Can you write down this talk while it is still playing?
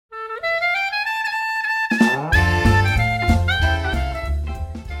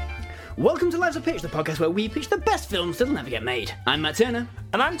Lives of Pitch, the podcast where we pitch the best films that'll never get made. I'm Matt Turner.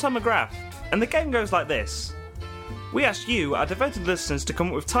 And I'm Tom McGrath. And the game goes like this. We asked you, our devoted listeners, to come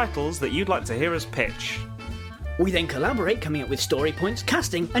up with titles that you'd like to hear us pitch. We then collaborate, coming up with story points,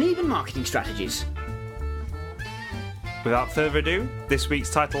 casting, and even marketing strategies. Without further ado, this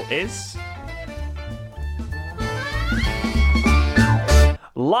week's title is...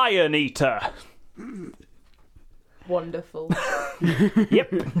 Lion Eater. Wonderful.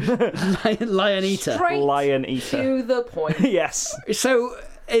 Yep. Lion Eater. Straight Lion Eater. to the point. Yes. So,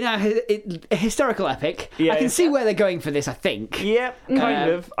 in a historical epic, Yeah, I can yeah. see where they're going for this, I think. Yep,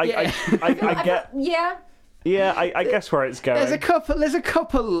 kind of. I get... Yeah. Yeah, I guess where it's going. There's a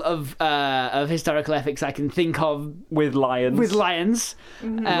couple of historical epics I can think of With lions. with lions.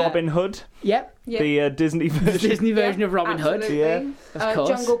 Robin Hood. Yep. Yeah. The Disney The version. Disney version of Robin Hood. Absolutely. Yeah. Of course.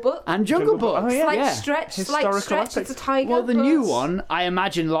 Jungle Book. And Jungle Jungle Book. Book. Oh, yeah. Slight stretch. Historical Slight stretch. epic. It's a tiger. Well, the new but- one, I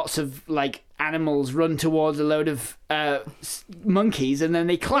imagine lots of animals run towards a load of monkeys and then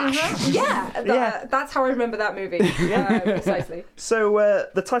they clash. Yeah, that's how I remember that movie. Precisely. So,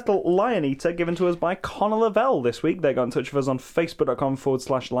 the title Lion Eater given to us by Connor Lavelle this week. They got in touch with us on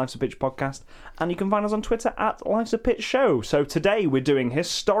facebook.com/Life's a Pitch podcast. And you can find us on Twitter at Life's a Pitch Show. So today we're doing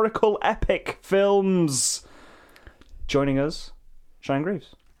historical epic films. Joining us, Shane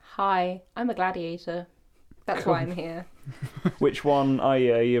Greaves. Hi, I'm a gladiator. That's why I'm here. Which one are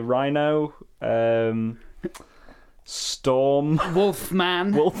you? Are you Rhino? Storm?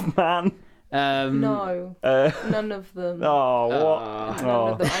 Wolfman. Wolfman? No, none of them. Oh, what? None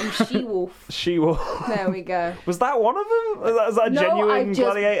of them. I'm she-wolf. She-Wolf. There we go. Was that one of them? Was that a No, genuine I just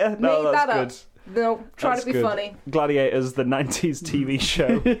gladiator? made No, that that's up. good. No, try That's to be good. funny. Gladiators, the 90s TV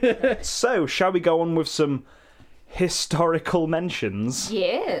show. So, shall we go on with some historical mentions?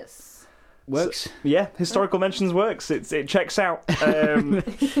 Yes. Works. Yeah, historical mentions works. It checks out.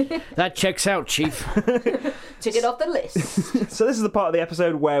 That checks out, Chief. Took it off the list. So this is the part of the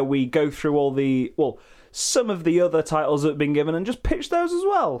episode where we go through some of the other titles that have been given and just pitch those as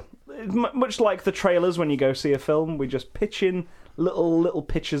well. Much like the trailers when you go see a film, we just pitch in little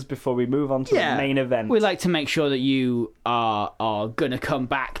pitches before we move on to the main event. We like to make sure that you are going to come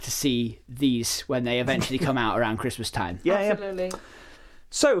back to see these when they eventually come out around Christmas time. Yeah. Absolutely.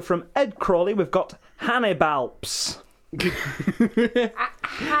 So, from Ed Crawley, we've got Hannibalps.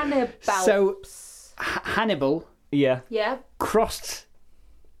 Hannibal. So, Hannibal Yeah. Yeah. crossed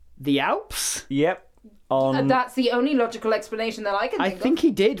the Alps? Yep. That's the only logical explanation that I can I think think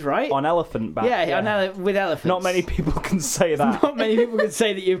he did, right? On elephant back. With elephants. Not many people can say that. Not many people can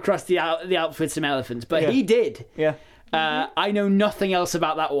say that you've crossed the Alps with some elephants, but Yeah. he did. Yeah. I know nothing else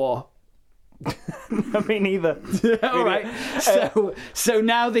about that war. I mean, neither. All right. So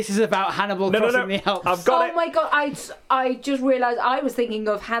now this is about Hannibal crossing the Alps. I've got it. Oh my god! I just realised I was thinking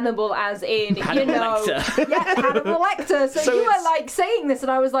of Hannibal as in Hannibal Lecter. yeah, Hannibal Lecter. So you were like saying this, and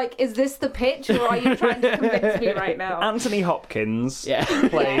I was like, "Is this the pitch, or are you trying to convince me right now?" Anthony Hopkins Yeah.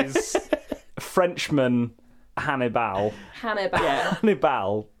 plays Frenchman Hannibal. Hannibal.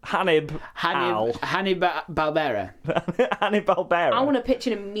 Hannibal Hannibal Hannibal Bearer. I want to pitch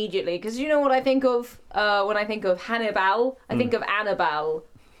it immediately because you know what I think of when I think of Hannibal. I think of Annabelle,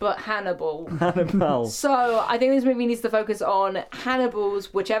 but Hannibal. Hannibal. So I think this movie needs to focus on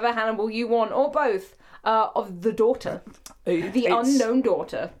Hannibal's, whichever Hannibal you want, or both, of the daughter, the unknown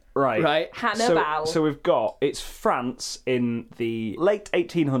daughter. Right. Hannibal. So we've got, it's France in the late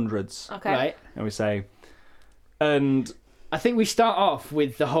 1800s. Okay. right? And we say, and I think we start off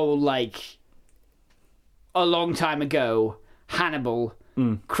with the whole, a long time ago, Hannibal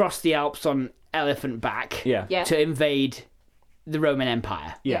crossed the Alps on elephant back yeah. Yeah. to invade the Roman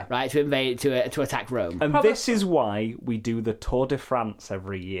Empire. Yeah. Right? To invade, to attack Rome. And this is why we do the Tour de France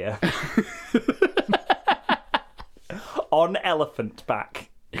every year. On elephant back.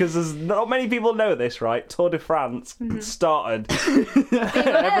 Because there's not many people know this, right? Tour de France started.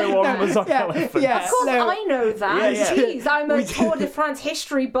 Everyone was on elephants. yeah. Of course, No. I know that. Yeah. Jeez, I'm a Tour de France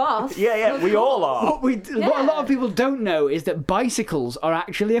history buff. Yeah, we all are. What a lot of people don't know is that bicycles are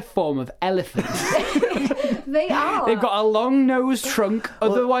actually a form of elephant. They are. They've got a long-nosed trunk,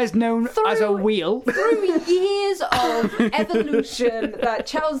 otherwise known as a wheel. Through years of evolution that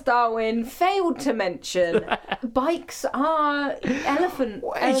Charles Darwin failed to mention, bikes are elephant.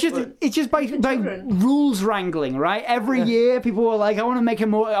 It's just by children. rules wrangling, right? Every year, people were like, "I want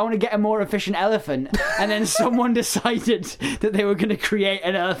to get a more efficient elephant," and then someone decided that they were going to create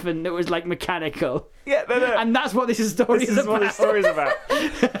an elephant that was mechanical. Yeah, no. And that's what this story This is is about. what the story's about.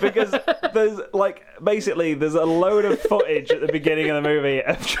 Because there's there's a load of footage at the beginning of the movie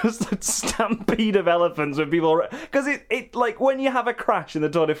of just a stampede of elephants with people. Because it like when you have a crash in the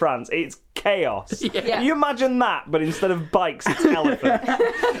Tour de France, it's chaos. Yeah. You imagine that, but instead of bikes, it's elephants.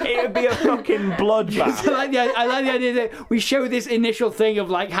 It would be a fucking bloodbath. I like the idea that we show this initial thing of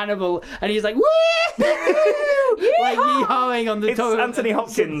like Hannibal, and he's like, woo! Like yeehawing on the It's top. Anthony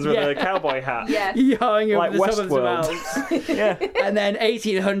Hopkins with a cowboy hat. Yeah. Yeehawing over Like the top of the Westworld. Alps. Yeah. And then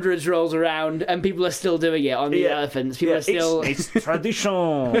 1800s rolls around, and people are still doing it on the elephants. People are still. It's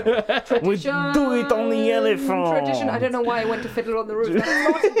tradition. We do it on the elephant. Tradition. I don't know why I went to Fiddler on the Roof. That's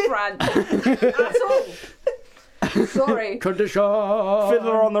not in France at all. Sorry. Tradition.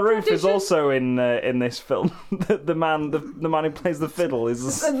 Fiddler on the Roof is Tradition. also in this film. the man who plays the fiddle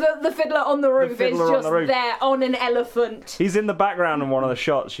is. The Fiddler on the Roof is Fiddler on just the Roof. there on an elephant. He's in the background in one of the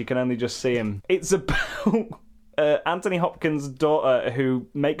shots. You can only just see him. It's about Anthony Hopkins' daughter who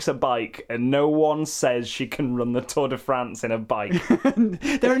makes a bike, and no one says she can run the Tour de France in a bike.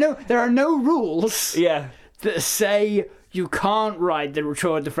 There are no rules Yeah, that say you can't ride the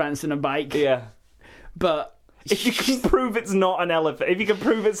Tour de France on a bike. yeah. But If you can prove it's not an elephant, if you can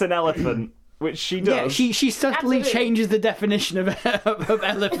prove it's an elephant, which she does. yeah, she subtly Absolutely. changes the definition of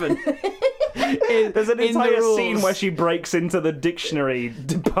elephant. There's an in the entire rules. scene where she breaks into the dictionary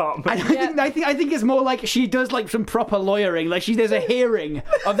department. I think it's more like she does like some proper lawyering. Like there's a hearing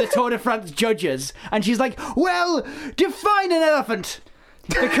of the Tour de France judges, and she's like, "Well, define an elephant."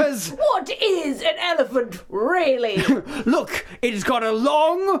 Because What is an elephant, really? look, it's got a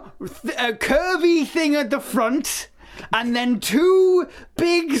long, curvy thing at the front, and then two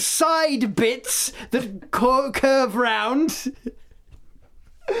big side bits that curve round.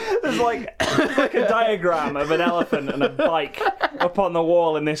 There's like a diagram of an elephant and a bike up on the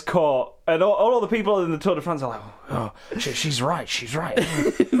wall in this court, and all the people in the Tour de France are like, "Oh, she's right, she's right.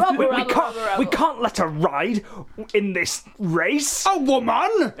 We can't let her ride in this race. A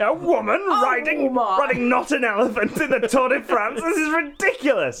woman? A woman riding not an elephant in the Tour de France. This is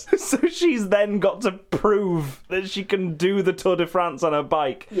ridiculous." So she's then got to prove that she can do the Tour de France on a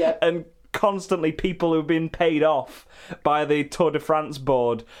bike. Yep. And constantly people who've been paid off by the Tour de France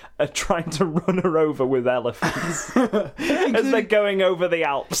board are trying to run her over with elephants as they're going over the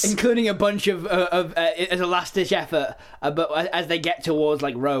Alps. Including a bunch of as a last-ditch effort, but as they get towards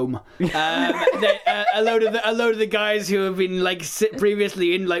like Rome, a load of the guys who have been like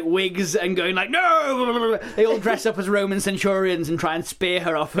previously in like wigs and going like no, they all dress up as Roman centurions and try and spear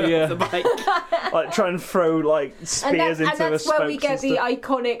her off the bike. Like try and throw like spears into the that's spokes. where we get and the stuff.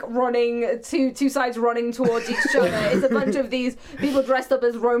 iconic running two sides running towards each other. It's a bunch of these people dressed up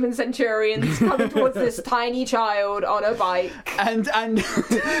as Roman centurions coming towards this tiny child on a bike. And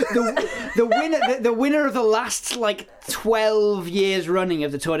the winner of the last like 12 years running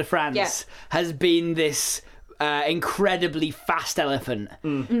of the Tour de France has been this incredibly fast elephant.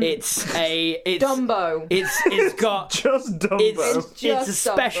 It's Dumbo. It's got Just Dumbo. it's a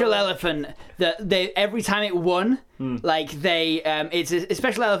special Dumbo. elephant that they every time it won, like they it's a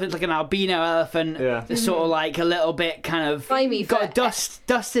special elephant, like an albino elephant. Yeah. That's sort of like a little bit kind of Slimy got for-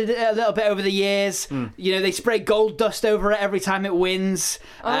 dusted a little bit over the years. You know, they spray gold dust over it every time it wins,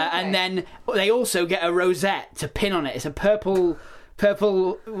 and then they also get a rosette to pin on it. It's a purple.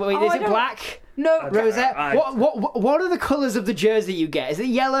 Wait, is I it don't- black? No, Rosette. I- What are the colours of the jersey you get? Is it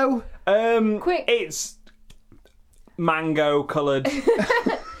yellow? quick. It's mango coloured.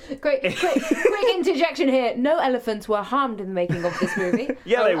 Quick interjection here. No elephants were harmed in the making of this movie.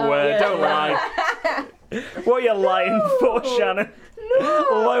 Yeah, they were. yeah. Don't lie. What are you lying for, Shannon?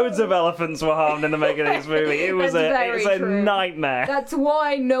 Loads of elephants were harmed in the making of this movie. It was That's very it's a true. nightmare. That's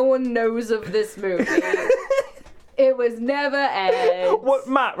why no one knows of this movie. It was never aired. What,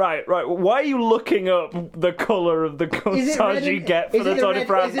 Matt? Right. Why are you looking up the colour of the corsage you get for the Tour de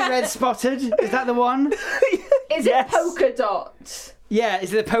France? Is it red spotted? Is that the one? Is Yes. it polka dot? Yeah,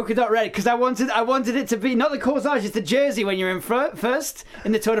 is it the polka dot red? Because I wanted it to be not the corsage, it's the jersey when you're in first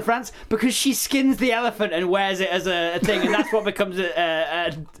in the Tour de France, because she skins the elephant and wears it as a thing, and that's what becomes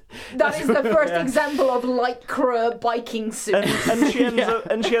a That is the first example of lycra biking suit.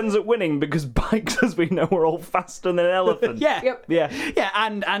 and she ends up winning because bikes, as we know, are all faster than elephants. yeah. Yep. Yeah.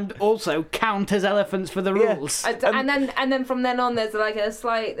 And also count as elephants for the rules. And then from then on, there's like a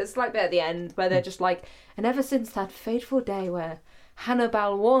slight bit at the end where they're just like, and ever since that fateful day where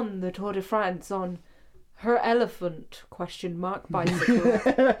Hannibal won the Tour de France on her elephant ? Bicycle.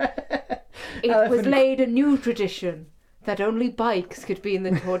 It was laid a new tradition that only bikes could be in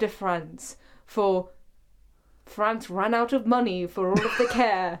the Tour de France for France ran out of money for all of the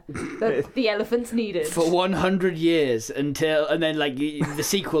care that the elephants needed. For 100 years and then like the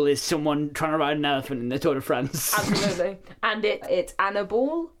sequel is someone trying to ride an elephant in the Tour de France. Absolutely. And it's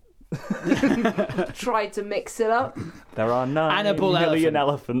Annabelle. Tried to mix it up. There are 9 Annabelle million elephant.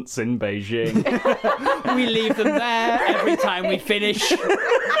 elephants in Beijing. We leave them there every time we finish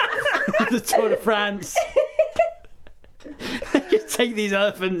the Tour de France. Just take these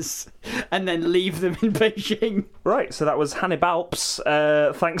elephants and then leave them in Beijing. Right, so that was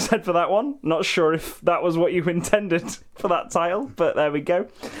Hannibalps. Thanks, Ed, for that one. Not sure if that was what you intended for that title, but there we go.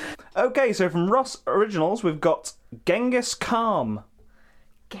 Okay, so from Ross Originals, we've got Genghis Khan.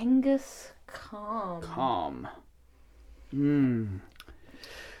 Genghis Khan. Khan.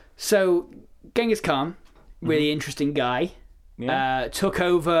 So, Genghis Khan, really interesting guy. Yeah. Took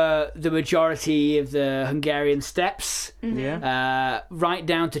over the majority of the Hungarian steppes, Yeah. right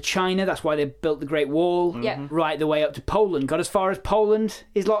down to China. That's why they built the Great Wall. Yeah. Right the way up to Poland. Got as far as Poland,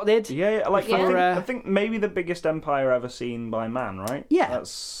 his lot did. Yeah, like Yeah. I think maybe the biggest empire ever seen by man, right? Yeah.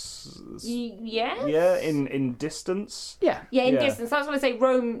 That's Yes? yeah, in distance. Yeah. Yeah, in Yeah. distance. I was going to say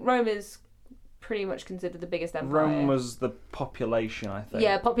Rome is pretty much considered the biggest empire. Rome was the population, I think.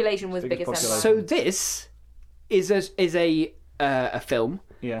 Yeah, population was Biggest biggest population. empire. So this is a film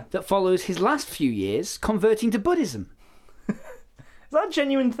Yeah. that follows his last few years converting to Buddhism. Is that a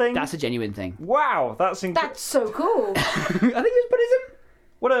genuine thing? That's a genuine thing. Wow, that's incredible. That's so cool. I think it was Buddhism.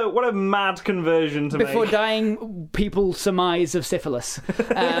 What a mad conversion to Before make. dying, people surmise of syphilis.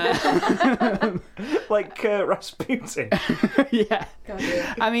 Like Rasputin. Yeah. God,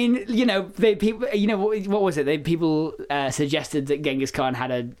 yeah. I mean, what was it? People suggested that Genghis Khan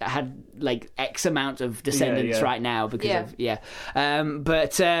had like X amount of descendants Yeah. right now because Yeah.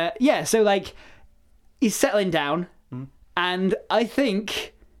 of so like he's settling down, and I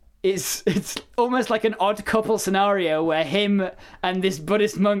think it's almost like an Odd Couple scenario where him and this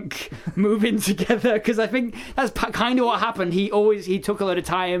Buddhist monk move in together, because I think that's kind of what happened. He took a lot of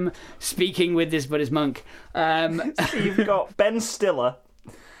time speaking with this Buddhist monk. You've got Ben Stiller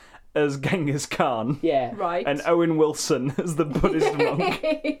as Genghis Khan. Yeah. Right. And Owen Wilson as the Buddhist monk.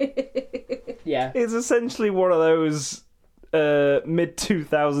 Yeah. It's essentially one of those mid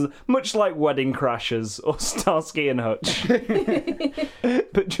 2000s, much like Wedding Crashers or Starsky and Hutch,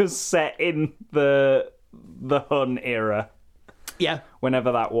 but just set in the Hun era, Yeah.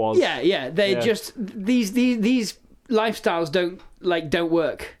 whenever that was. Yeah. They Yeah. just these lifestyles don't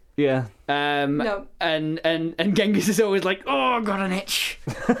work. Yeah. No. And Genghis is always like, oh, got an itch.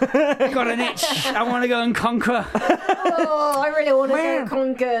 Got an itch. I want to go and conquer. Oh, I really want to Man. go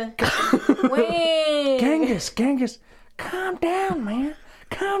conquer. Wait. Genghis, calm down, man.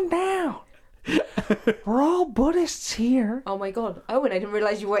 Calm down. We're all Buddhists here. Oh my god. Owen, I didn't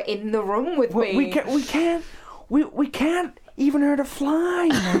realise you were in the room with me. We can't even hurt a fly,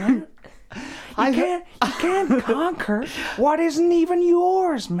 man. You can't conquer what isn't even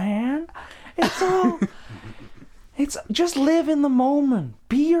yours, man. It's just live in the moment.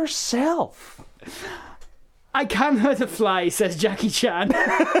 Be yourself. I can hurt a fly, says Jackie Chan.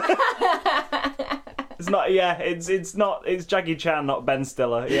 It's not. Yeah, it's not. It's Jackie Chan, not Ben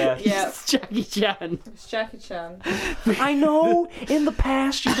Stiller. Yeah. Yeah. It's Jackie Chan. It's Jackie Chan. I know. In the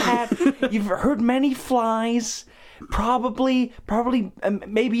past, you've heard many flies. Probably,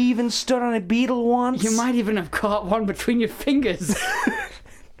 maybe even stood on a beetle once. You might even have caught one between your fingers.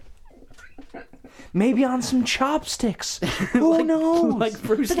 Maybe on some chopsticks. Who knows? Like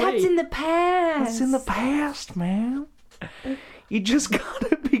Bruce But Lee. that's in the past. That's in the past, man. You just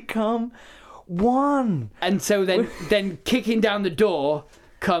gotta become one. And so then kicking down the door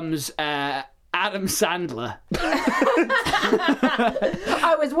comes Adam Sandler.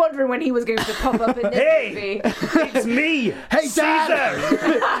 I was wondering when he was going to pop up in this Hey! movie. It's me, Hey, Dad!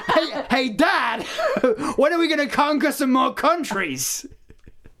 Caesar. hey, Dad! When are we going to conquer some more countries?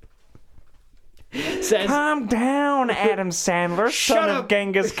 Says, Calm down, Adam Sandler, Shut son up. of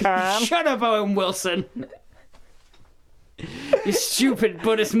Genghis Khan. shut up, Owen Wilson. You stupid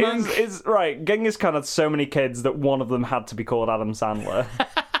Buddhist monk. Is right. Genghis Khan had so many kids that one of them had to be called Adam Sandler.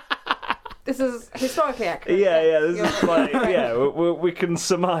 This is historically accurate. Yeah. This You're is right. like we can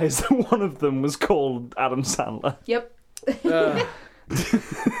surmise that one of them was called Adam Sandler. Yep.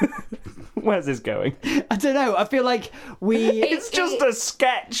 Where's this going? I don't know. I feel like It's just a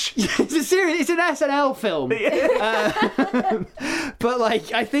sketch. it's a series. It's an SNL film. But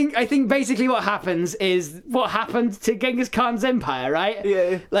like, I think basically what happens is what happened to Genghis Khan's empire, right?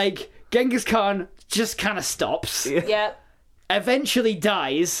 Yeah. Like Genghis Khan just kind of stops, Yep. eventually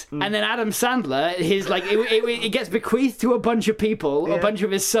dies, and then Adam Sandler, it gets bequeathed to a bunch of people, a bunch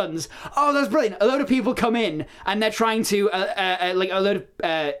of his sons. Oh, that's brilliant! A load of people come in, and they're trying to a load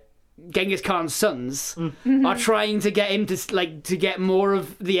of Genghis Khan's sons are trying to get him to get more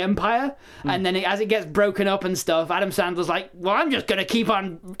of the empire, and then as it gets broken up and stuff, Adam Sandler's like, well, I'm just gonna keep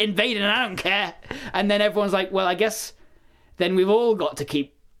on invading, and I don't care. And then everyone's like, well, I guess then we've all got to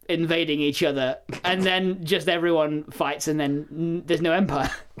keep invading each other, and then just everyone fights, and then there's no empire.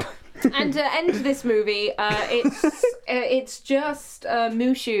 And to end this movie, it's just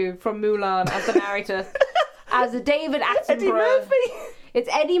Mushu from Mulan as the narrator, as a David Attenborough. Eddie Murphy. It's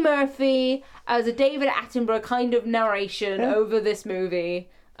Eddie Murphy as a David Attenborough kind of narration over this movie,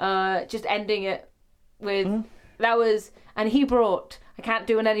 just ending it with that was, and he brought. I can't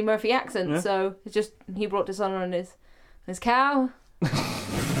do an Eddie Murphy accent, so it's just he brought dishonor on his cow.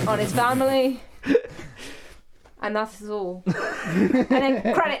 On his family, and that's all. And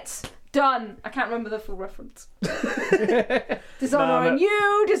then credits done. I can't remember the full reference. Dishonor on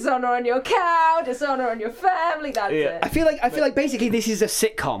you, dishonor on your cow, dishonor on your family. That's it. I feel like basically this is a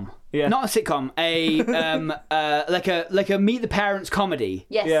sitcom. Yeah. Not a sitcom, like a Meet the Parents comedy.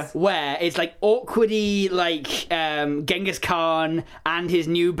 Yes. Yeah. Where it's like awkwardly Genghis Khan and his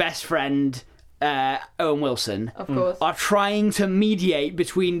new best friend Owen Wilson Of course. are trying to mediate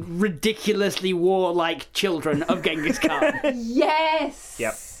between ridiculously warlike children of Genghis Khan. Yes.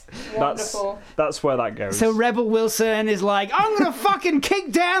 Yep. Wonderful. That's where that goes. So Rebel Wilson is like, I'm gonna fucking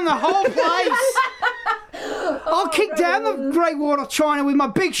kick down the whole place. I'll kick down the Great Wall of China with my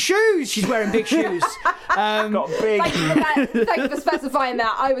big shoes. She's wearing big shoes. got big. Thank you for specifying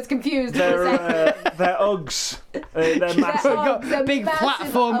that. I was confused for a second. They're Uggs. They're massive. Uggs, they're Big massive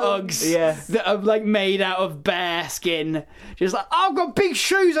platform Uggs. Uggs Yeah. that are like made out of bear skin. Just like, I've got big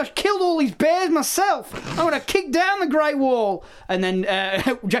shoes. I killed all these bears myself. I'm gonna kick down the Great Wall. And then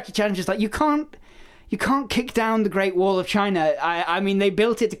Jackie Chan's just like, you can't kick down the Great Wall of China. I mean, they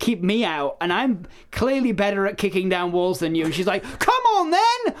built it to keep me out, and I'm clearly better at kicking down walls than you. And she's like, come on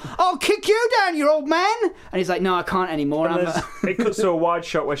then, I'll kick you down, you old man. And he's like, no, I can't anymore. And it cuts to a wide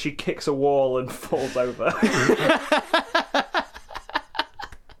shot where she kicks a wall and falls over.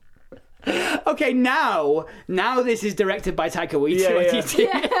 Okay, now this is directed by Taika Waititi.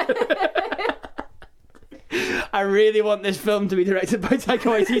 I really want this film to be directed by Taika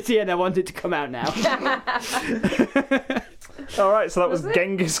Waititi, and I want it to come out now. All right, so that was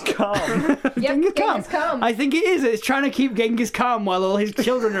Genghis Khan. Yep, Genghis Genghis Khan. I think it is. It's trying to keep Genghis Khan while all his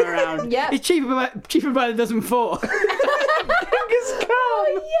children are around. Yep. It's cheaper by the dozen four. Genghis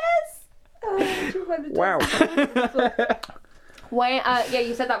Khan. Yes. Wow. Wow. Yeah,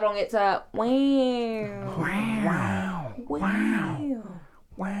 you said that wrong. It's wow. Wow. Wow. Wow.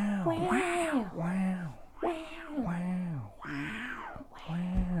 Wow. Wow.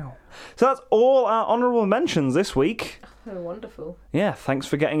 Wow. So that's all our honourable mentions this week. Oh, wonderful. Yeah, thanks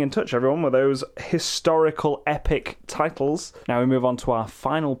for getting in touch, everyone, with those historical epic titles. Now we move on to our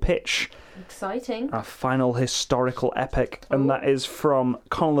final pitch, Exciting. our final historical epic, and that is from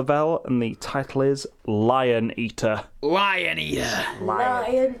Conor Lavelle, and the title is Lion Eater. Lion Eater.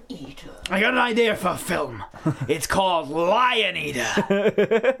 Lion Eater. I got an idea for a film. It's called Lion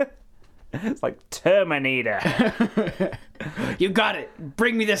Eater. It's like Terminator. You got it.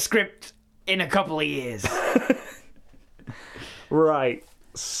 Bring me the script in a couple of years. Right,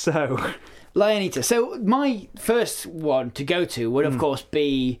 so... Lion Eater. So my first one to go to would, of course,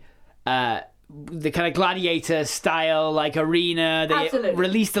 be the kind of gladiator style, like arena. They Absolutely.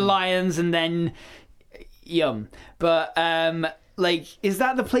 release the lions and then yum. But is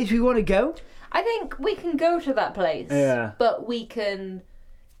that the place we want to go? I think we can go to that place. Yeah. But we can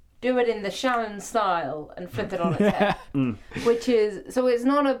do it in the Shannon style and flip it on its head. Which is, so it's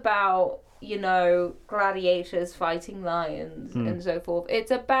not about, gladiators fighting lions and so forth.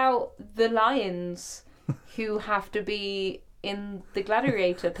 It's about the lions who have to be in the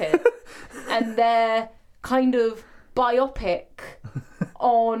gladiator pit and their kind of biopic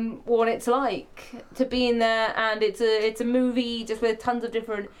on what it's like to be in there. And it's a movie just with tons of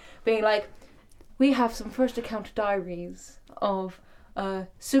different being like, we have some first account diaries of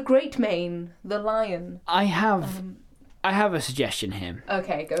Sir Greatmane, the lion. I have a suggestion here.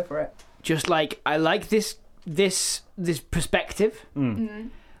 Okay, go for it. Just like I like this perspective,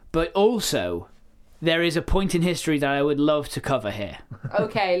 but also there is a point in history that I would love to cover here.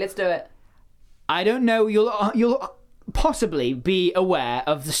 Okay, let's do it. I don't know. You'll possibly be aware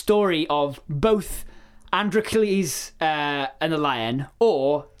of the story of both Androcles and the lion,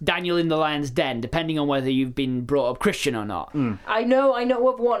 or Daniel in the lion's den, depending on whether you've been brought up Christian or not. I know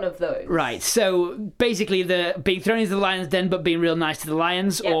of one of those. Right, so basically the being thrown into the lion's den but being real nice to the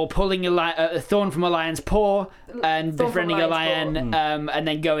lions, Yeah. or pulling a thorn from a lion's paw and Thorn from befriending a a lion's lion, and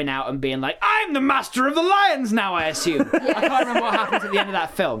then going out and being like, I'm the master of the lions now, I assume. I can't remember what happens at the end of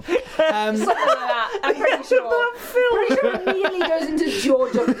that film. Something like that. I'm pretty sure. Pretty sure it immediately goes into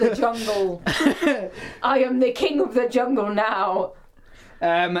George of the Jungle. I am the king of the jungle now.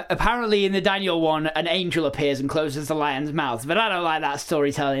 Apparently in the Daniel one, an angel appears and closes the lion's mouth, but I don't like that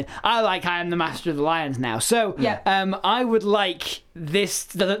storytelling. I am the master of the lions now. So Yeah. I would like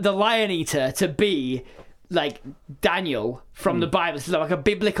the Lion Eater to be like Daniel from the Bible. It's like a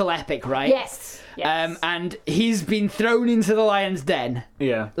biblical epic, right? Yes. Yes. And he's been thrown into the lion's den.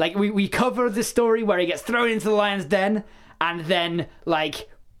 Yeah. Like we cover the story where he gets thrown into the lion's den and then like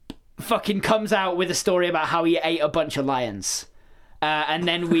fucking comes out with a story about how he ate a bunch of lions. And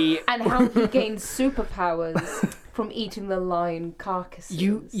then we and how he gains superpowers from eating the lion carcasses.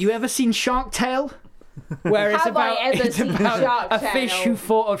 you ever seen Shark Tale? Where it's Have I about ever it's seen about Shark a fish Tale?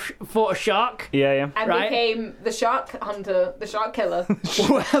 who fought a shark. Yeah, yeah. and right? became the shark hunter, the shark killer.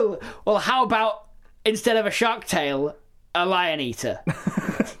 Well, how about instead of a shark tail, a lion eater?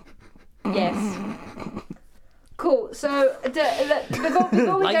 Yes. Cool. So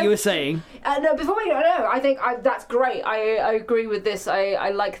before we Like go, you were saying. no, before we go, no, I think that's great. I agree with this. I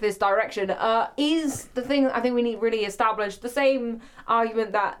like this direction. Is the thing I think we need really establish the same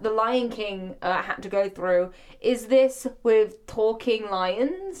argument that the Lion King had to go through. Is this with talking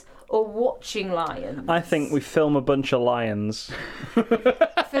lions or watching lions? I think we film a bunch of lions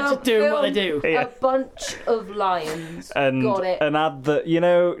Just doing what they do. A bunch of lions. and Got it. and add the you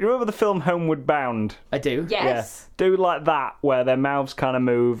remember the film Homeward Bound? I do. Yes. Do like that where their mouths kind of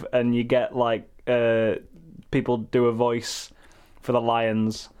move and you get like people do a voice for the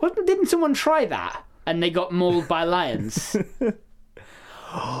lions. Didn't someone try that and they got mauled by lions?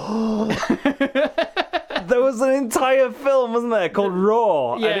 There was an entire film, wasn't there, called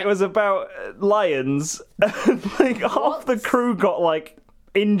Raw, Yeah. and it was about lions. And like half the crew got like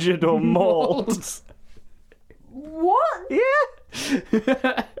injured or mauled. What?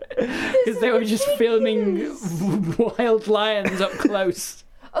 Yeah. Because they were just filming wild lions up close.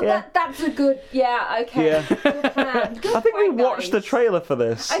 Oh, Yeah. that's a good. Yeah. Okay. Yeah. Good plan. Good I think we point, watched the guys. trailer for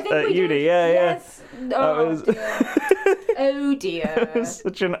this I think at we uni. did. Yeah, Yes. Oh was- dear. Oh dear. yeah.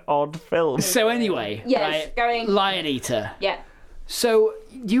 Such an odd film. So anyway, Yes, right, going- lion eater. Yeah. So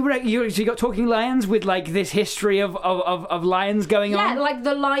you got talking lions with like this history of lions going Yeah, on. like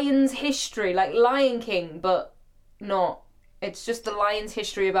the lion's history, like Lion King, but not. It's just the lion's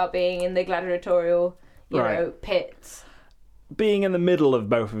history about being in the gladiatorial, Right. pits. Being in the middle of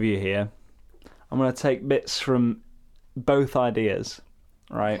both of you here, I'm going to take bits from both ideas.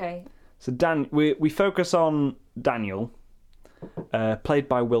 Right. Okay. So we focus on Daniel, played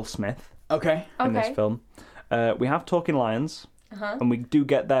by Will Smith Okay. in this Okay. film. We have talking lions, and we do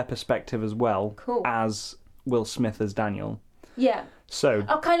get their perspective as well Cool. as Will Smith as Daniel. Yeah. So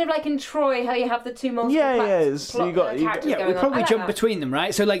Oh, kind of like in Troy, how you have the two multiple Yeah, plot, yeah, it's- plot, you got- characters Yeah, we going on. probably I like jump that. between them,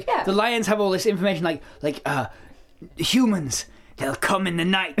 right? So like Yeah. the lions have all this information, like humans. They'll come in the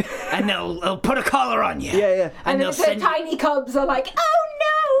night and they'll put a collar on you. yeah. And they'll then the send you. tiny cubs are like, oh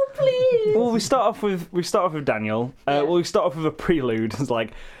no, please. Well, we start off with Daniel. Yeah. Well, we start off with a prelude. It's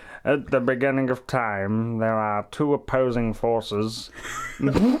like, at the beginning of time, there are two opposing forces.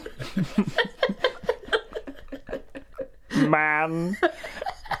 Man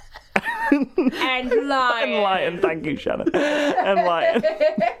And lion. and lion. Thank you, Shannon. And lion.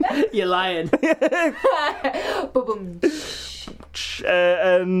 You're lying. Boom.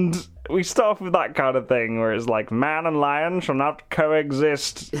 And we start off with that kind of thing where it's like, man and lion shall not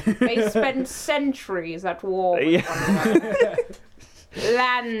coexist. They spent centuries at war with Yeah. one another.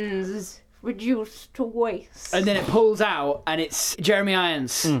 Lands reduced to waste. And then it pulls out, and it's Jeremy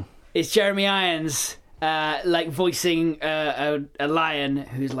Irons. It's Jeremy Irons, like voicing a lion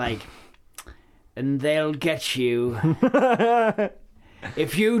who's like, and they'll get you.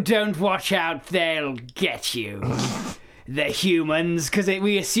 If you don't watch out, they'll get you. The humans, because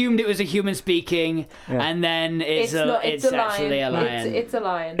we assumed it was a human speaking, and then it's actually a lion. It's a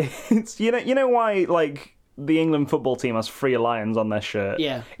lion. It's you know why like the England football team has 3 lions on their shirt.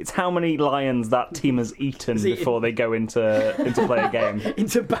 Yeah. It's how many lions that team has eaten before they go into play a game.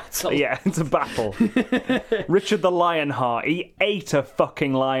 Into battle. Yeah, it's a battle. Richard the Lionheart, he ate a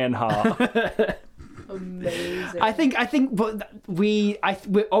fucking lionheart. Amazing. I think, but we're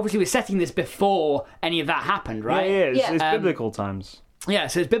obviously setting this before any of that happened, right? Yeah, Yeah. it's biblical times. Yeah,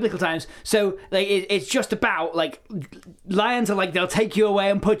 so it's biblical times. So like it's just about like lions are like they'll take you away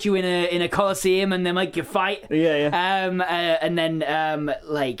and put you in a coliseum and they make you fight. Yeah. And then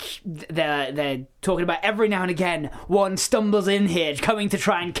like they're talking about every now and again one stumbles in here coming to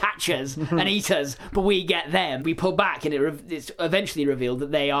try and catch us and eat us, but we get them. We pull back and it's eventually revealed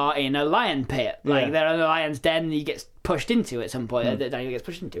that they are in a lion pit. Like they're in a lion's den and he gets pushed into at some point. Daniel gets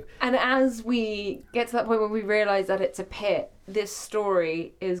pushed into. And as we get to that point where we realise that it's a pit, this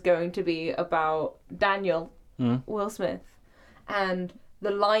story is going to be about Daniel, Will Smith, and the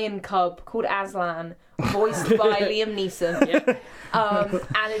lion cub called Aslan, voiced by Liam Neeson. Yeah.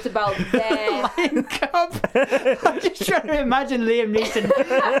 And it's about their... Lion cub. I'm just trying to imagine Liam Neeson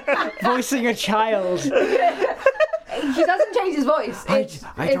voicing a child. He doesn't change his voice.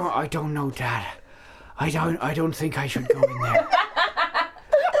 I don't know, Dad. I don't think I should go in there.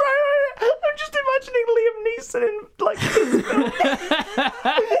 I'm just imagining Liam Neeson in like.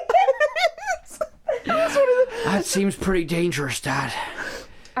 That seems pretty dangerous, Dad.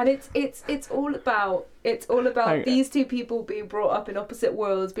 And it's all about these two people being brought up in opposite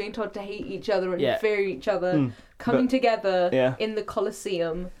worlds, being told to hate each other and fear each other, coming together in the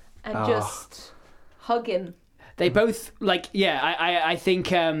Colosseum and just hugging. They both I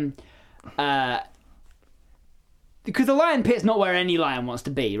think because the lion pit's not where any lion wants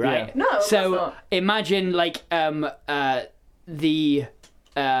to be, right? Yeah. No, so that's not. imagine like the Liam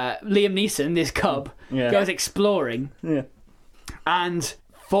Neeson, this cub, goes exploring and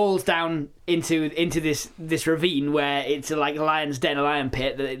falls down into this ravine where it's like a lion's den, a lion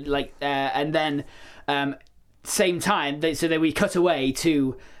pit, and then same time then we cut away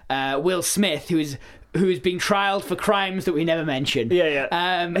to Will Smith, who's being trialed for crimes that we never mention. He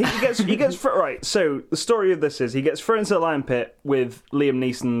gets right. So the story of this is he gets thrown into the lion pit with Liam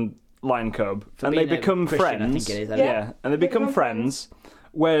Neeson, lion cub, and they become friends. I think it is. And they become friends.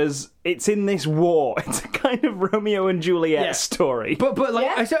 Whereas it's in this war. It's a kind of Romeo and Juliet story. But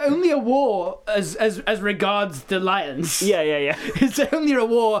it's only a war as regards the lions. Yeah. It's only a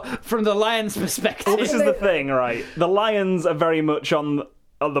war from the lions' perspective. Well, this is the thing, right? The lions are very much on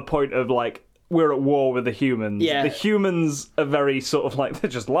the point of like, we're at war with the humans. Yeah. The humans are very sort of like,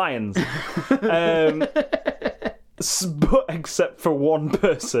 they're just lions. But except for one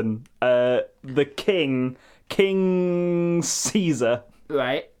person, the King Caesar.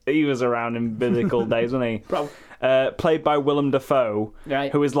 Right. He was around in biblical days, wasn't he? Probably. Played by Willem Dafoe,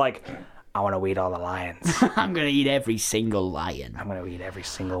 right. who is like, I want to eat all the lions. I'm going to eat every single lion. I'm going to eat every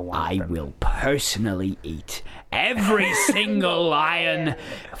single one. I will personally eat every single lion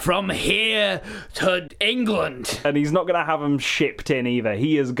from here to England. And he's not going to have them shipped in either.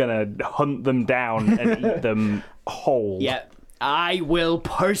 He is going to hunt them down and eat them whole. Yeah. I will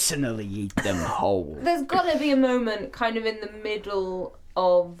personally eat them whole. There's got to be a moment kind of in the middle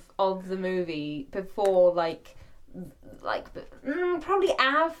of the movie before probably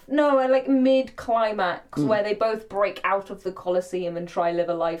mid climax where they both break out of the Colosseum and try live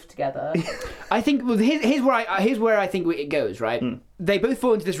a life together. I think here's where I think it goes, right? They both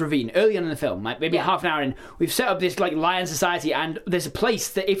fall into this ravine early on in the film, like maybe half an hour in. We've set up this like lion society, and there's a place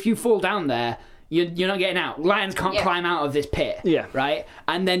that if you fall down there, you're not getting out. Lions can't climb out of this pit. Yeah. Right?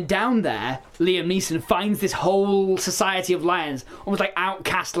 And then down there, Liam Neeson finds this whole society of lions, almost like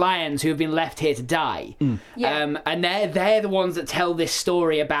outcast lions who have been left here to die. Yeah. And they're the ones that tell this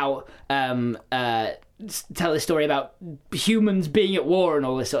story about humans being at war and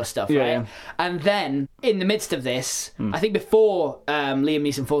all this sort of stuff, right? Yeah. And then in the midst of this, I think before Liam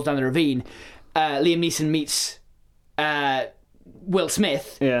Neeson falls down the ravine, Liam Neeson meets Will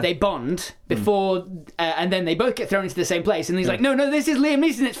Smith. They bond before, and then they both get thrown into the same place. And he's like, "No, this is Liam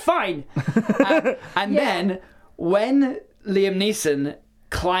Neeson. It's fine." And then when Liam Neeson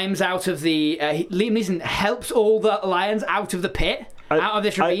climbs out of the, Liam Neeson helps all the lions out of the pit, out of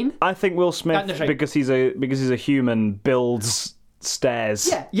this ravine. I think Will Smith, because he's a human, builds stairs.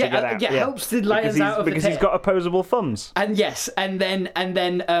 To get out. Helps the lions out of the pit because he's got opposable thumbs. And yes, and then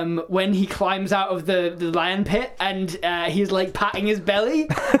when he climbs out of the lion pit and he's like patting his belly.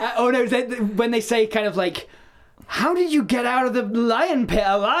 When they say kind of like, "How did you get out of the lion pit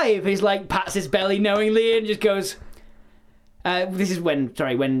alive?" He's like pats his belly knowingly and just goes. This is when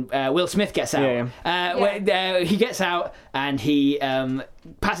Will Smith gets out. When he gets out and he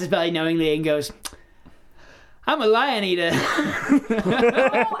pats his belly knowingly and goes, "I'm a lion eater."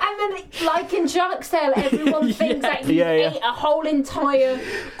 And then, like in Shark's Tale, everyone thinks that he ate a whole entire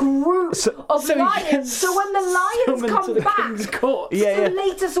group of lions. So when the lions come back,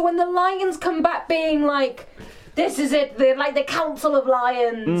 so when the lions come back, being like, "This is it," they're like the Council of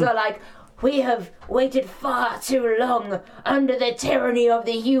Lions are like, We have waited far too long under the tyranny of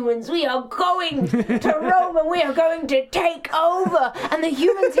the humans. We are going to Rome and we are going to take over. And the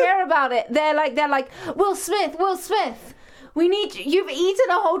humans hear about it. They're like, Will Smith, you've eaten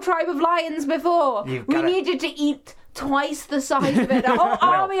a whole tribe of lions before. We need you to eat twice the size of it. A whole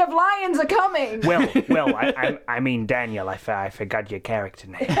army of lions are coming. Well, I mean, Daniel, I forgot your character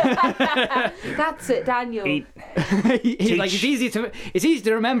name. That's it, Daniel. He's like, it's easy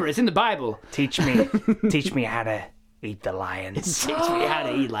to remember. It's in the Bible. Teach me how to eat the lions. Teach me how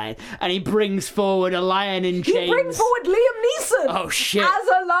to eat lion. And he brings forward a lion in chains. He brings forward Liam Neeson. Oh shit! As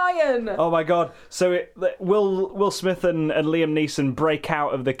a lion. Oh my god! So Will Smith and Liam Neeson break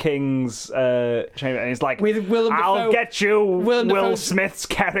out of the king's chamber, and he's like, with Willem "I'll Dafoe, get you, Willem Will Dafoe's Smith's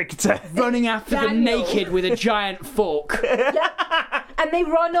character." running after them Daniel. naked with a giant fork. And they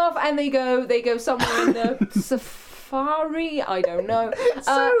run off and they go somewhere in the safari. I don't know.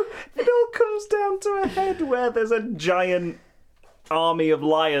 So it all comes down to a head where there's a giant army of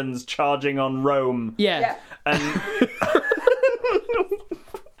lions charging on Rome. Yeah. And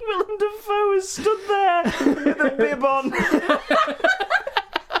Willem Dafoe is stood there with a bib on.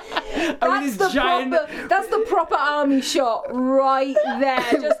 That's the proper army shot right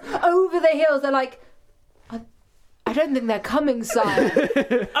there. Just over the hills. They're like, I don't think they're coming,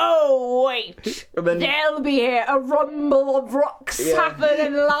 sire. Oh, wait. then- They'll be here. A rumble of rocks happen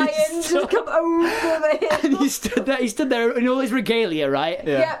and lions just come over the hill. And he stood there in all his regalia, right?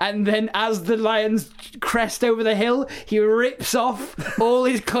 Yeah. And then as the lions crest over the hill, he rips off all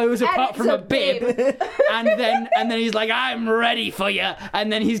his clothes apart from a bib. and then he's like, I'm ready for you. And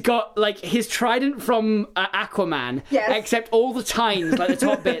then he's got like his trident from Aquaman, except all the tines, like the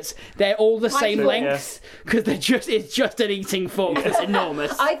top bits, they're all the same length because it's just an eating fork that's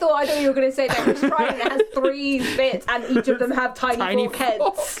enormous. I thought you were going to say that his trident has 3 bits and each of them have tiny fork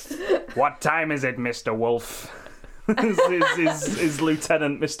heads. What time is it, Mr. Wolf? is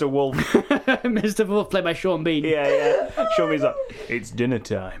Lieutenant Mr. Wolf. Mr. Wolf, played by Sean Bean. Yeah. Sean Bean's like, it's dinner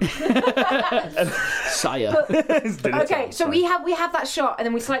time. Sire. It's dinner Okay, time, so we have that shot and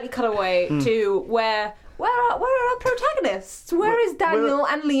then we slightly cut away to where are our protagonists? Where is Daniel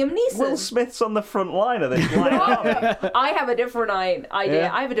and Liam Neeson? Will Smith's on the front line of this lion army. I have a different idea. Yeah.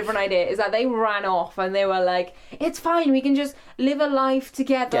 I have a different idea. Is that they ran off and they were like, "It's fine. We can just live a life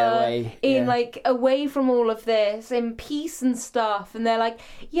together Get away, away from all of this in peace and stuff." And they're like,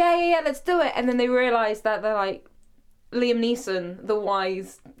 "Yeah, let's do it." And then they realize that they're like, Liam Neeson, the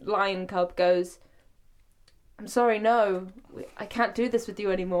wise lion cub, goes, "I'm sorry, no, I can't do this with you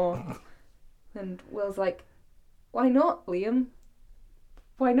anymore." And Will's like, "Why not, Liam?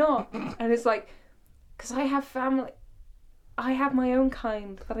 Why not?" And it's like, "Because I have family. I have my own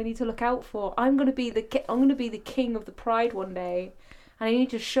kind that I need to look out for. I'm gonna be the king of the pride one day, and I need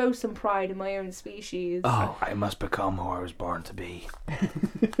to show some pride in my own species." Oh, I must become who I was born to be.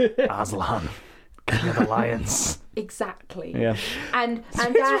 Aslan, king of the lions. Exactly. Yeah. And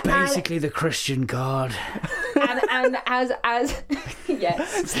Basically the Christian God. and as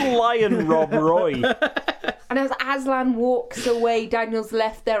yes. It's Lion Rob Roy. And as Aslan walks away, Daniel's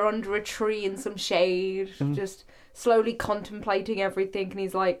left there under a tree in some shade, just slowly contemplating everything, and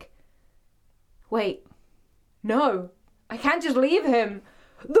he's like, "Wait, no, I can't just leave him.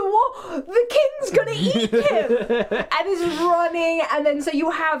 The king's gonna eat him!" And he's running, and then so you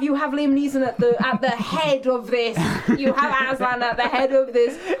have Liam Neeson at the head of this. You have Aslan at the head of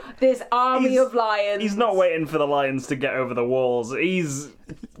this army of lions. He's not waiting for the lions to get over the walls. He's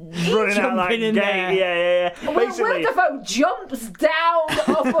running out that jumping in gate. there. Yeah. Will Basically, Dafoe jumps down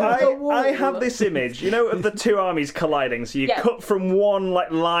off of the wall. I have this image, of the two armies colliding. So you cut from one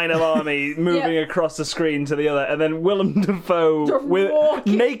line of army moving across the screen to the other, and then Willem Dafoe Just with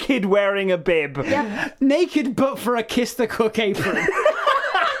walking. naked, wearing a bib. Naked but for a kiss the cook apron.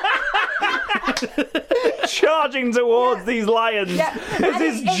 Charging towards these lions as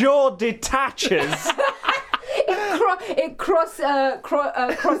his jaw detaches. It cross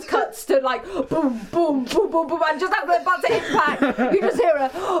cuts to like boom, boom, boom, boom, boom, and just as they're about to impact, you just hear a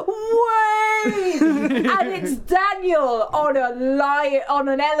wait, and it's Daniel on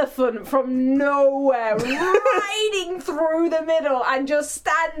an elephant from nowhere, riding through the middle, and just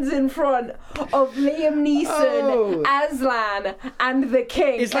stands in front of Liam Neeson, Aslan, and the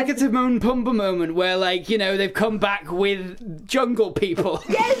king. It's like a Timon and Pumbaa moment where, like, they've come back with jungle people.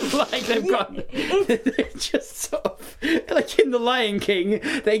 Yes! Like, they've got... They're just sort of... Like in The Lion King,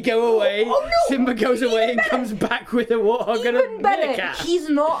 they go away, Simba goes away and comes back with a warthog and a Even better, meerkat. he's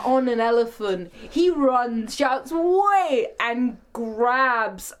not on an elephant. He runs, shouts, "Wait!" and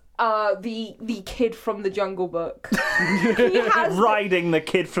grabs the kid from the Jungle Book. He has Riding the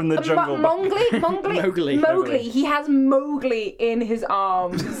kid from the Jungle Book. Mowgli. He has Mowgli in his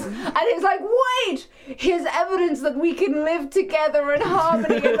arms. And it's like, wait! Here's evidence that we can live together in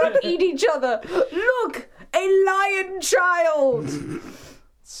harmony and not eat each other. Look! A lion child!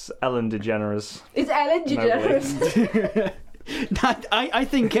 It's Ellen DeGeneres. It's Ellen DeGeneres. I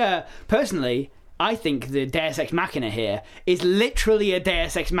think, personally, I think the Deus Ex Machina here is literally a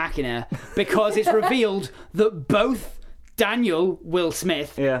Deus Ex Machina because it's revealed that both Daniel, Will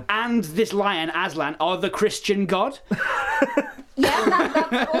Smith, and this lion, Aslan, are the Christian God. Yeah,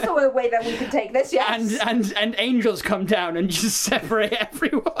 that's also a way that we can take this, yes. And angels come down and just separate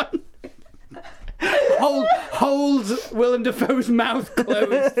everyone. Hold Willem Dafoe's mouth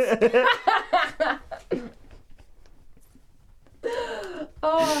closed.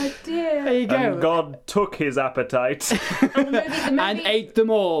 Oh dear. There you go. And God took his appetite. And ate them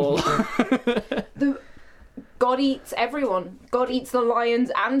all. God eats everyone. God eats the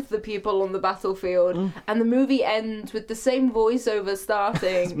lions and the people on the battlefield. And the movie ends with the same voiceover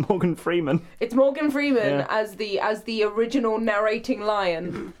starting. It's Morgan Freeman. It's Morgan Freeman as the original narrating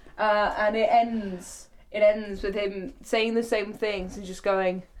lion. And it ends with him saying the same things and just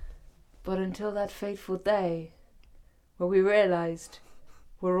going, but until that fateful day where we realised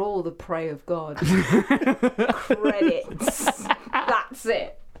we're all the prey of God. Credits. That's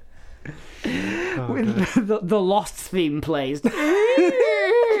it. The Lost theme plays.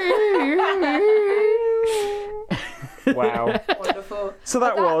 Wow. Wonderful. So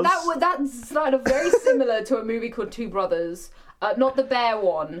that's sort of very similar to a movie called Two Brothers. Not the bear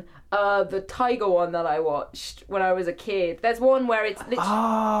one, the tiger one that I watched when I was a kid. There's one where it's literally...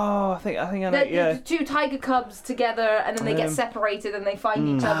 Oh, I think I know, the two tiger cubs together and then they get separated and they find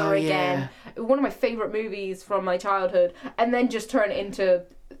each other again. One of my favourite movies from my childhood, and then just turn it into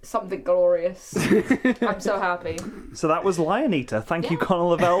something glorious. I'm so happy. So that was Lion Eater. Thank you, Conor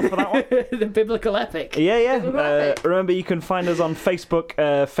Lavelle, for that one. The biblical epic. Yeah. Biblical epic. Remember, you can find us on Facebook,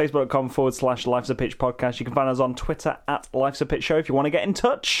 facebook.com/Life's a Pitch podcast. You can find us on Twitter @Life's a Pitch Show if you want to get in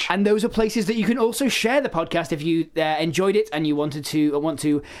touch. And those are places that you can also share the podcast if you enjoyed it and you want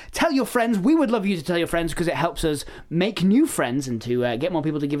to tell your friends. We would love you to tell your friends because it helps us make new friends and to get more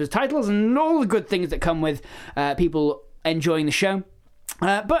people to give us titles and all the good things that come with people enjoying the show.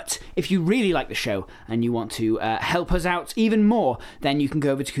 But if you really like the show and you want to help us out even more, then you can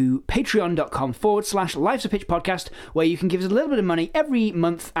go over to patreon.com/Life's a Pitch podcast, where you can give us a little bit of money every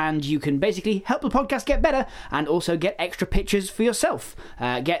month and you can basically help the podcast get better and also get extra pitches for yourself.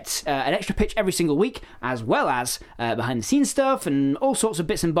 Get an extra pitch every single week, as well as behind the scenes stuff and all sorts of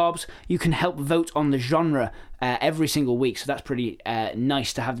bits and bobs. You can help vote on the genre every single week, so that's pretty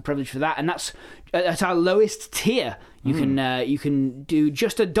nice to have the privilege for that, and that's at our lowest tier. You can do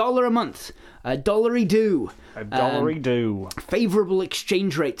just $1 a month, $1-y-do. $1-y-do. Favourable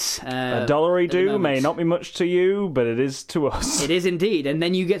exchange rates. $1-y-do may not be much to you, but it is to us. It is indeed, and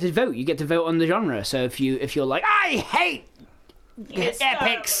then you get to vote. You get to vote on the genre. So if you're like, I hate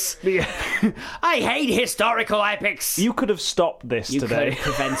epics. I hate historical epics. You could have stopped this You today. could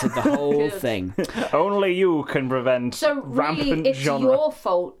have prevented the whole thing. Only you can prevent rampant really, it's genre. your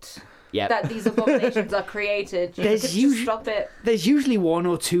fault Yep. that these abominations are created. You There's could usu- just stop it. There's usually 1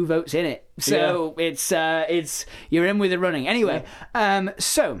 or 2 votes in it, so it's you're in with the running. Anyway,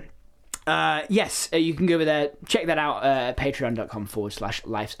 yes, you can go over there, check that out at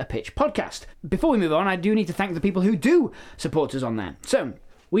patreon.com/Life's a Pitch podcast. Before we move on, I do need to thank the people who do support us on there. So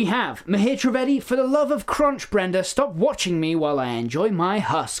we have Mahir Trivedi. For the love of crunch, Brenda, stop watching me while I enjoy my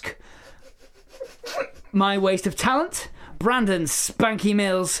husk. My Waste of Talent, Brandon Spanky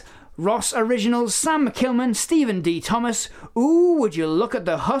Mills, Ross Originals, Sam McKillman, Stephen D. Thomas. Ooh, would you look at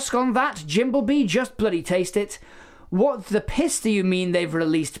the husk on that? Jimbleby, just bloody taste it. What the piss do you mean they've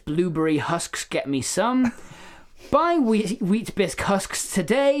released blueberry husks? Get me some. Buy wheat bisque husks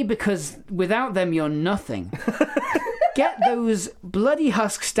today because without them you're nothing. Get those bloody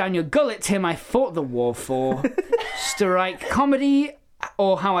husks down your gullet, Tim. I fought the war for. Strike Comedy,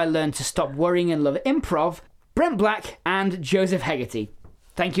 or How I Learned to Stop Worrying and Love Improv. Brent Black and Joseph Hegarty.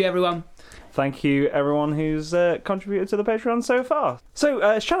 Thank you, everyone. Thank you, everyone who's contributed to the Patreon so far.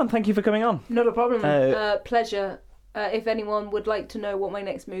 So, Shannon, thank you for coming on. Not a problem. Pleasure. If anyone would like to know what my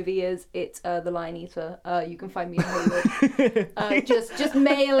next movie is, it's The Lion Eater. You can find me in Hollywood. Just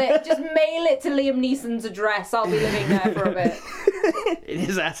mail it. Just mail it to Liam Neeson's address. I'll be living there for a bit. In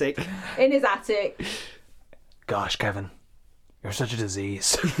his attic. In his attic. Gosh, Kevin, you're such a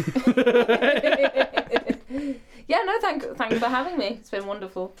disease. Yeah, no, thanks for having me. It's been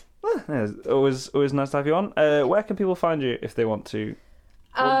wonderful. Yeah, it's always nice to have you on. Where can people find you if they want to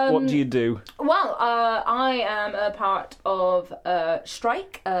What do you do? Well, I am a part of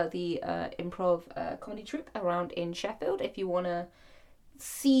Strike, the improv comedy troupe around in Sheffield. If you want to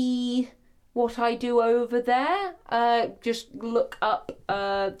see what I do over there, just look up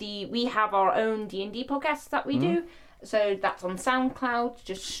we have our own D&D podcast that we do. So that's on SoundCloud,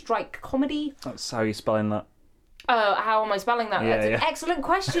 just Strike Comedy. That's how you spelling that. Oh, how am I spelling that? Yeah, That's an excellent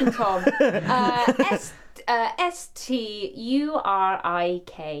question, Tom. Sturike.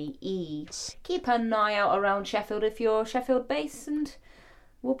 Keep an eye out around Sheffield if you're Sheffield based, and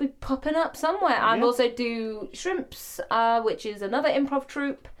we'll be popping up somewhere. I also do Shrimps, which is another improv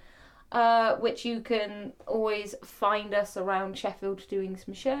troupe, which you can always find us around Sheffield doing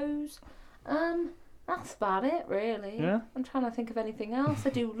some shows. That's about it, really. Yeah. I'm trying to think of anything else.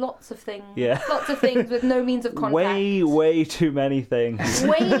 I do lots of things. Yeah. Lots of things with no means of contact. Way too many things.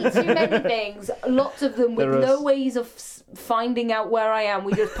 Way too many things. Lots of them with no ways of finding out where I am.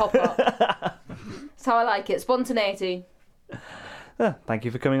 We just pop up. That's how I like it. Spontaneity. Thank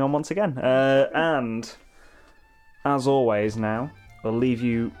you for coming on once again. And as always now, we'll leave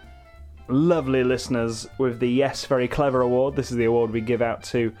you lovely listeners with the Yes Very Clever Award. This is the award we give out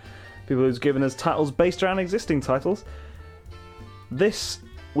to people who's given us titles based around existing titles. This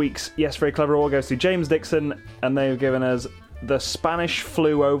week's Yes Very Clever Award goes to James Dixon, and they've given us The Spanish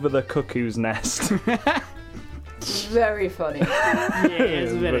Flew Over the Cuckoo's Nest. Very funny. Yeah,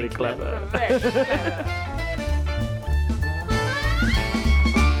 it's very clever. Very clever.